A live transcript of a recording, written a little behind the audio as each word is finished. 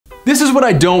This is what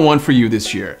I don't want for you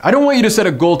this year. I don't want you to set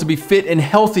a goal to be fit and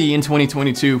healthy in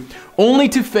 2022 only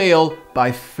to fail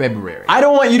by February. I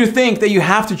don't want you to think that you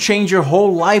have to change your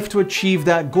whole life to achieve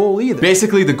that goal either.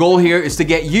 Basically, the goal here is to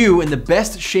get you in the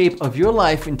best shape of your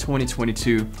life in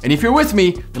 2022. And if you're with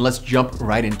me, then let's jump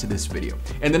right into this video.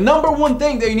 And the number one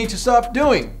thing that you need to stop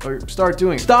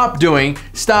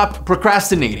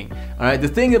procrastinating. All right, the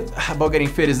thing about getting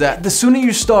fit is that the sooner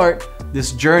you start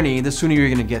this journey, the sooner you're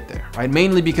gonna get there, right?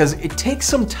 Mainly because it takes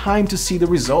some time to see the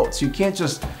results. You can't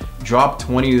just drop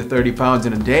 20 to 30 pounds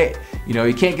in a day. You know,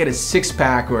 you can't get a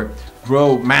six-pack or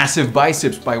grow massive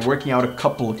biceps by working out a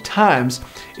couple of times.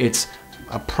 It's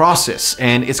a process,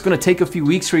 and it's gonna take a few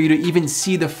weeks for you to even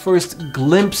see the first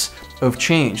glimpse of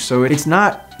change. So it's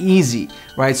not easy,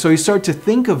 right? So you start to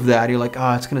think of that, you're like,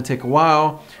 it's gonna take a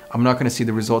while. I'm not gonna see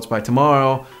the results by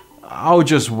tomorrow. I'll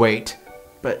just wait.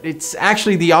 But it's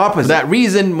actually the opposite. For that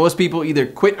reason, most people either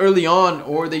quit early on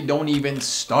or they don't even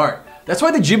start. That's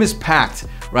why the gym is packed,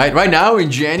 right? Right now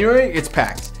in January, it's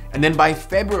packed. And then by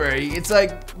February, it's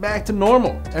like back to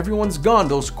normal. Everyone's gone,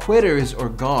 those quitters are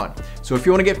gone. So if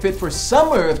you wanna get fit for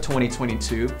summer of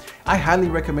 2022, I highly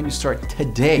recommend you start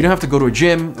today. You don't have to go to a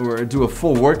gym or do a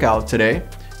full workout today,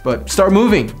 but start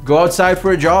moving. Go outside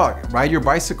for a jog, ride your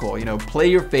bicycle, you know, play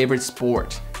your favorite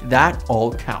sport. That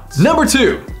all counts. Number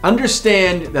 2,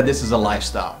 understand that this is a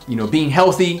lifestyle. You know, being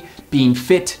healthy, being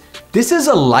fit, this is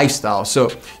a lifestyle. So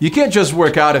you can't just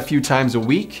work out a few times a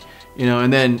week, you know,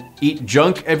 and then eat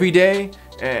junk every day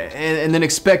and then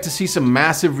expect to see some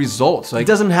massive results. Like, it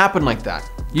doesn't happen like that.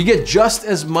 You get just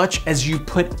as much as you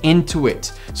put into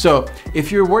it. So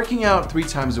if you're working out 3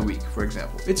 times a week, for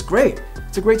example, it's great.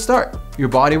 It's a great start. Your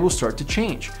body will start to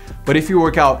change. But if you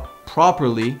work out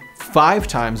properly 5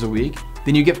 times a week,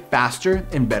 then you get faster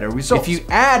and better results. If you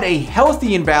add a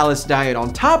healthy and balanced diet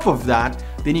on top of that,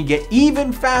 then you get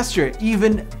even faster,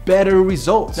 even better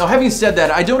results. Now, having said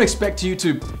that, I don't expect you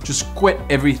to just quit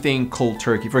everything cold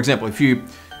turkey. For example, if you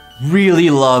really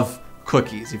love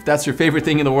cookies, if that's your favorite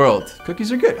thing in the world,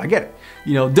 cookies are good, I get it.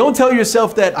 You know, don't tell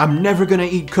yourself that I'm never gonna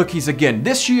eat cookies again.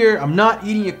 This year, I'm not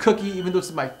eating a cookie, even though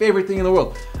it's my favorite thing in the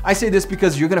world. I say this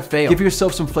because you're gonna fail. Give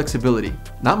yourself some flexibility.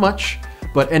 Not much,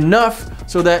 but enough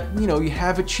so that, you know, you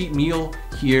have a cheat meal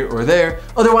here or there.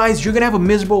 Otherwise, you're gonna have a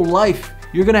miserable life.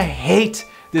 You're gonna hate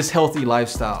this healthy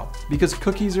lifestyle because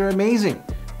cookies are amazing,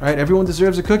 right? Everyone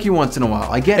deserves a cookie once in a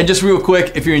while, I get it. And just real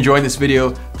quick, if you're enjoying this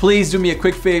video, please do me a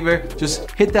quick favor.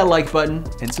 Just hit that like button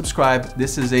and subscribe.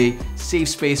 This is a safe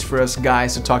space for us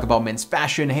guys to talk about men's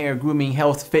fashion, hair, grooming,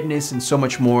 health, fitness, and so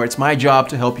much more. It's my job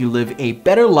to help you live a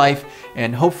better life,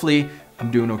 and hopefully I'm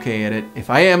doing okay at it. If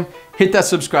I am, hit that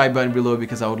subscribe button below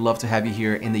because I would love to have you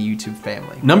here in the YouTube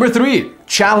family. Number 3,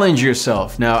 challenge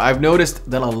yourself. Now, I've noticed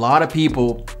that a lot of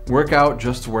people work out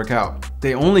just to work out.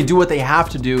 They only do what they have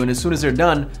to do, and as soon as they're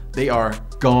done, they are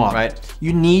gone, right?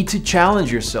 You need to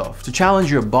challenge yourself, to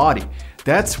challenge your body.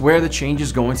 That's where the change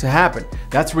is going to happen.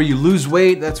 That's where you lose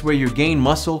weight, that's where you gain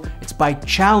muscle. It's by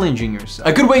challenging yourself.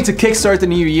 A good way to kickstart the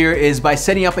new year is by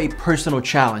setting up a personal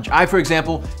challenge. I, for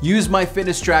example, use my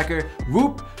fitness tracker,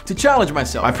 Whoop, to challenge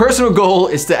myself. My personal goal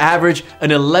is to average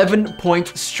an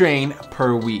 11-point strain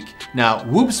per week. Now,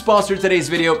 Whoop sponsored today's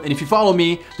video, and if you follow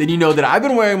me, then you know that I've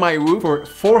been wearing my Whoop for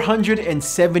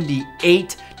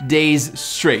 478 days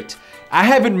straight. I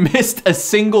haven't missed a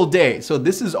single day, so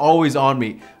this is always on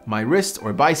me. My wrist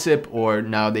or bicep, or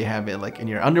now they have it like in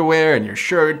your underwear and your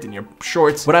shirt and your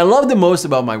shorts. What I love the most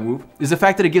about my Whoop is the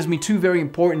fact that it gives me 2 very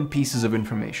important pieces of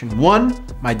information. 1,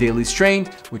 my daily strain,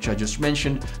 which I just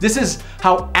mentioned. This is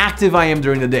how active I am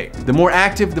during the day. The more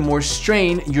active, the more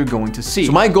strain you're going to see.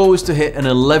 So my goal is to hit an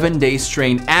 11-day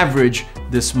strain average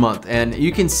this month. And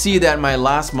you can see that my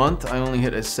last month, I only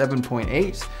hit a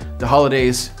 7.8. The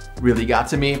holidays really got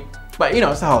to me. But you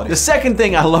know, it's the holiday. The second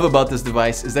thing I love about this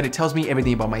device is that it tells me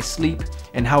everything about my sleep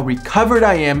and how recovered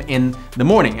I am in the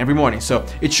morning, every morning. So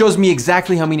it shows me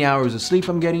exactly how many hours of sleep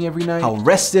I'm getting every night, how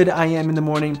rested I am in the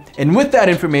morning. And with that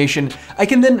information, I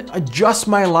can then adjust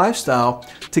my lifestyle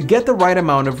to get the right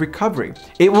amount of recovery.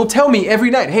 It will tell me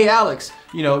every night, hey Alex,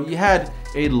 you know, you had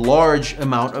a large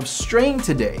amount of strain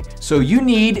today, so you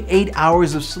need 8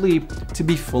 hours of sleep to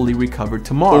be fully recovered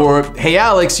tomorrow. Or, hey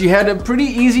Alex, you had a pretty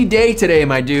easy day today,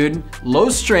 my dude. Low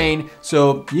strain,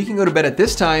 so you can go to bed at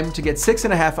this time to get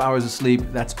 6.5 hours of sleep.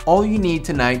 That's all you need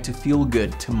tonight to feel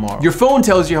good tomorrow. Your phone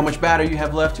tells you how much battery you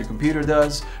have left, your computer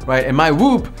does, right? And my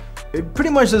Whoop, it pretty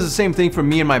much does the same thing for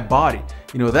me and my body.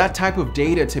 You know, that type of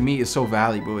data to me is so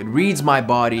valuable. It reads my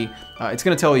body. It's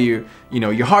gonna tell you, you know,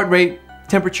 your heart rate,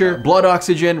 temperature, blood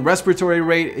oxygen, respiratory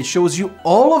rate. It shows you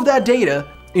all of that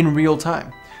data in real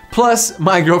time. Plus,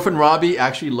 my girlfriend Robbie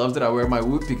actually loves that I wear my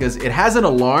Whoop because it has an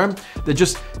alarm that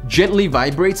just gently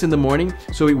vibrates in the morning.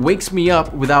 So it wakes me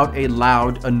up without a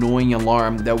loud, annoying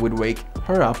alarm that would wake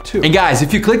her up too. And guys,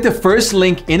 if you click the first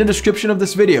link in the description of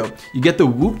this video, you get the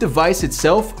Whoop device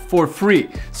itself for free.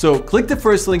 So click the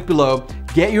first link below,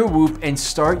 get your Whoop and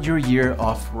start your year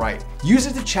off right. Use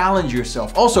it to challenge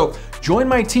yourself. Also, join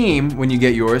my team when you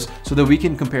get yours so that we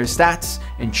can compare stats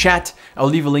and chat. I'll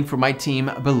leave a link for my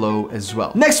team below as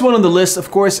well. Next one on the list, of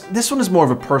course, this one is more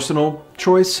of a personal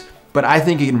choice, but I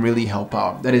think it can really help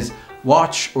out. That is,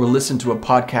 watch or listen to a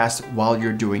podcast while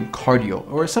you're doing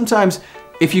cardio, or sometimes,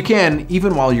 if you can,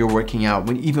 even while you're working out,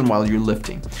 even while you're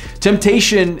lifting.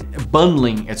 Temptation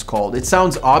bundling, it's called. It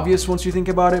sounds obvious once you think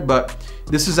about it, but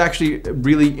this is actually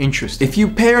really interesting. If you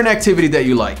pair an activity that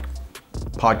you like,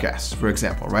 podcasts, for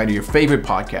example, right? Or your favorite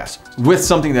podcast, with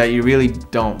something that you really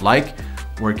don't like,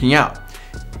 working out.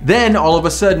 Then all of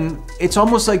a sudden, it's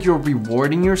almost like you're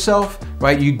rewarding yourself,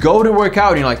 right? You go to work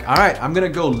out and you're like, all right, I'm gonna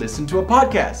go listen to a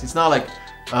podcast. It's not like,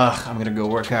 ugh, I'm gonna go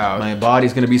work out. My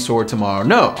body's gonna be sore tomorrow.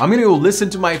 No, I'm gonna go listen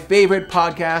to my favorite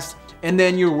podcast, and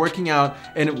then you're working out.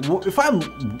 And if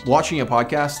I'm watching a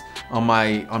podcast on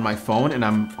my phone and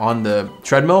I'm on the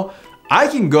treadmill, I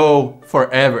can go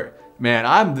forever. Man,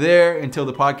 I'm there until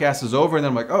the podcast is over and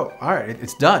then I'm like, oh, all right,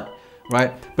 it's done,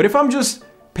 right? But if I'm just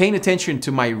paying attention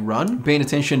to my run, paying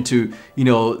attention to, you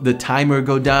know, the timer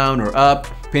go down or up,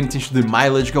 paying attention to the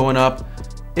mileage going up,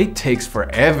 it takes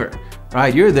forever,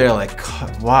 right? You're there like,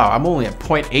 wow, I'm only at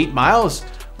 0.8 miles.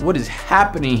 What is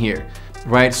happening here,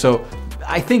 right? So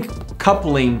I think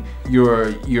coupling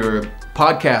your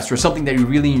podcast or something that you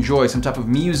really enjoy, some type of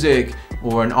music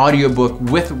or an audiobook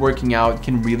with working out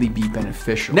can really be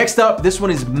beneficial. Next up, this one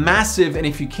is massive, and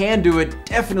if you can do it,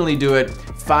 definitely do it.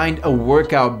 Find a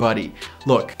workout buddy.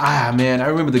 Look, man, I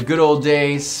remember the good old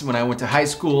days when I went to high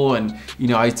school, and you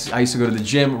know, I used to go to the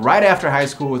gym right after high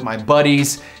school with my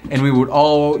buddies, and we would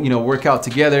all, you know, work out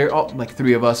together, like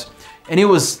 3 of us. And it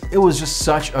was just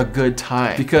such a good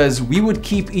time because we would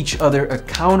keep each other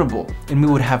accountable and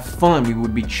we would have fun. We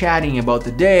would be chatting about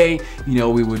the day, you know,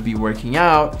 we would be working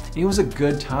out. And it was a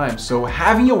good time. So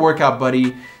having a workout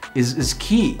buddy is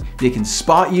key. They can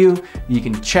spot you, you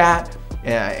can chat,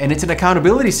 and it's an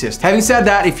accountability system. Having said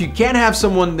that, if you can't have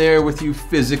someone there with you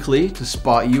physically to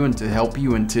spot you and to help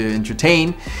you and to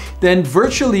entertain, then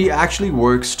virtually actually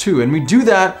works too. And we do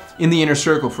that in the inner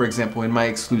circle, for example, in my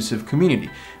exclusive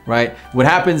community, right? What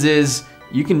happens is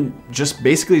you can just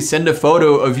basically send a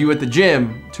photo of you at the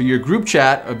gym to your group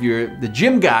chat of the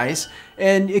gym guys,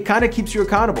 and it kind of keeps you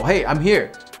accountable. Hey, I'm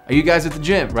here. Are you guys at the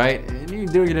gym, right? And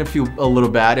they're gonna feel a little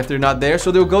bad if they're not there,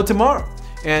 so they'll go tomorrow.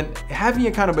 And having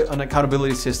an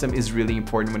accountability system is really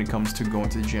important when it comes to going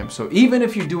to the gym. So even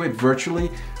if you do it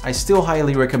virtually, I still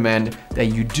highly recommend that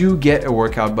you do get a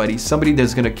workout buddy, somebody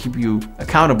that's gonna keep you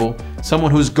accountable,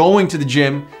 someone who's going to the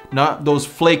gym, not those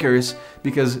flakers,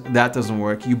 because that doesn't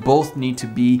work. You both need to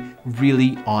be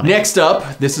really on it. Next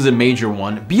up, this is a major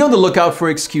one. Be on the lookout for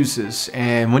excuses.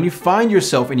 And when you find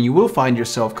yourself, and you will find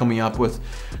yourself coming up with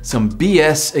some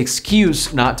BS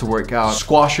excuse not to work out,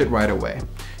 squash it right away.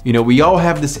 You know, we all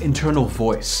have this internal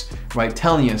voice, right?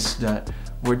 Telling us that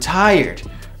we're tired,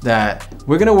 that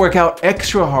we're gonna work out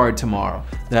extra hard tomorrow,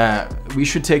 that we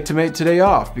should take today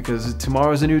off because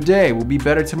tomorrow's a new day, we'll be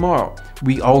better tomorrow.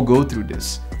 We all go through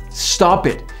this. Stop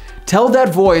it. Tell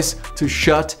that voice to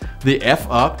shut the F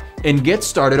up and get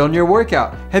started on your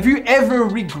workout. Have you ever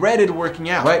regretted working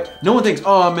out, right? No one thinks,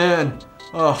 oh man,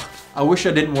 I wish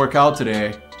I didn't work out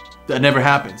today. That never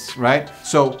happens, right?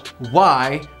 So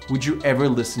why would you ever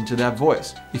listen to that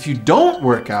voice? If you don't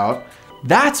work out,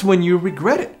 that's when you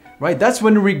regret it, right? That's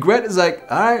when the regret is like,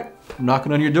 all right, I'm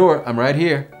knocking on your door. I'm right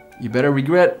here. You better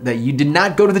regret that you did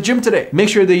not go to the gym today. Make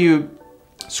sure that you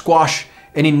squash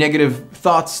any negative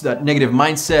thoughts, that negative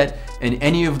mindset, and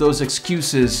any of those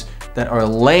excuses that are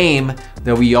lame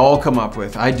that we all come up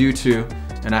with. I do too.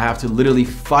 And I have to literally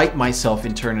fight myself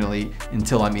internally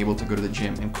until I'm able to go to the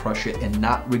gym and crush it and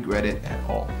not regret it at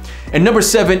all. And number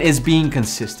 7 is being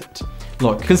consistent.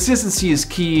 Look, consistency is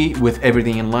key with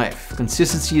everything in life.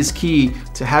 Consistency is key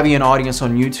to having an audience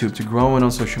on YouTube, to growing on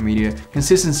social media.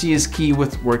 Consistency is key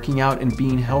with working out and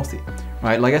being healthy,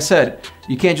 right? Like I said,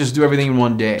 you can't just do everything in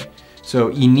one day. So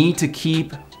you need to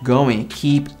keep going,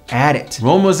 keep at it.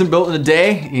 Rome wasn't built in a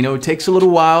day, you know, it takes a little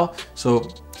while. So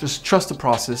just trust the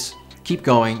process. Keep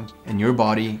going and your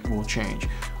body will change.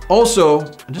 Also,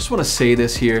 I just want to say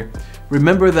this here.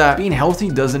 Remember that being healthy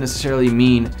doesn't necessarily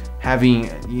mean having,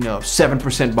 you know,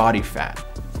 7% body fat,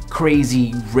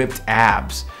 crazy ripped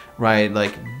abs, right?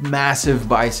 Like massive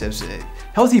biceps.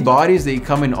 Healthy bodies, they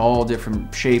come in all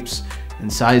different shapes,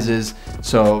 and sizes.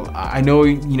 So I know,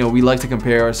 you know, we like to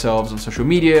compare ourselves on social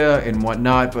media and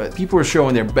whatnot, but people are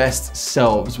showing their best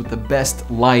selves with the best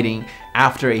lighting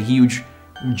after a huge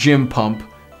gym pump.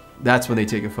 That's when they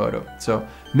take a photo. So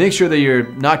make sure that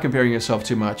you're not comparing yourself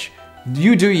too much.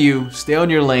 You do you, stay on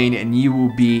your lane, and you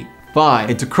will be fine.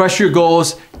 And to crush your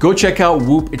goals, go check out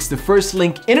Whoop. It's the first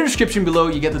link in the description below.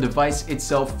 You get the device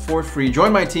itself for free.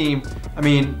 Join my team. I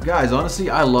mean, guys, honestly,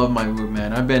 I love my Whoop,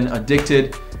 man. I've been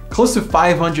addicted, close to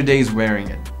 500 days wearing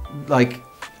it. Like,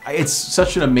 it's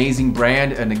such an amazing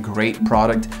brand and a great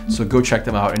product. So go check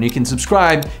them out, and you can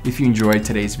subscribe if you enjoyed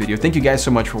today's video. Thank you guys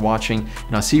so much for watching,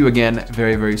 and I'll see you again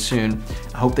very, very soon.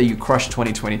 I hope that you crush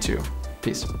 2022.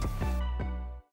 Peace.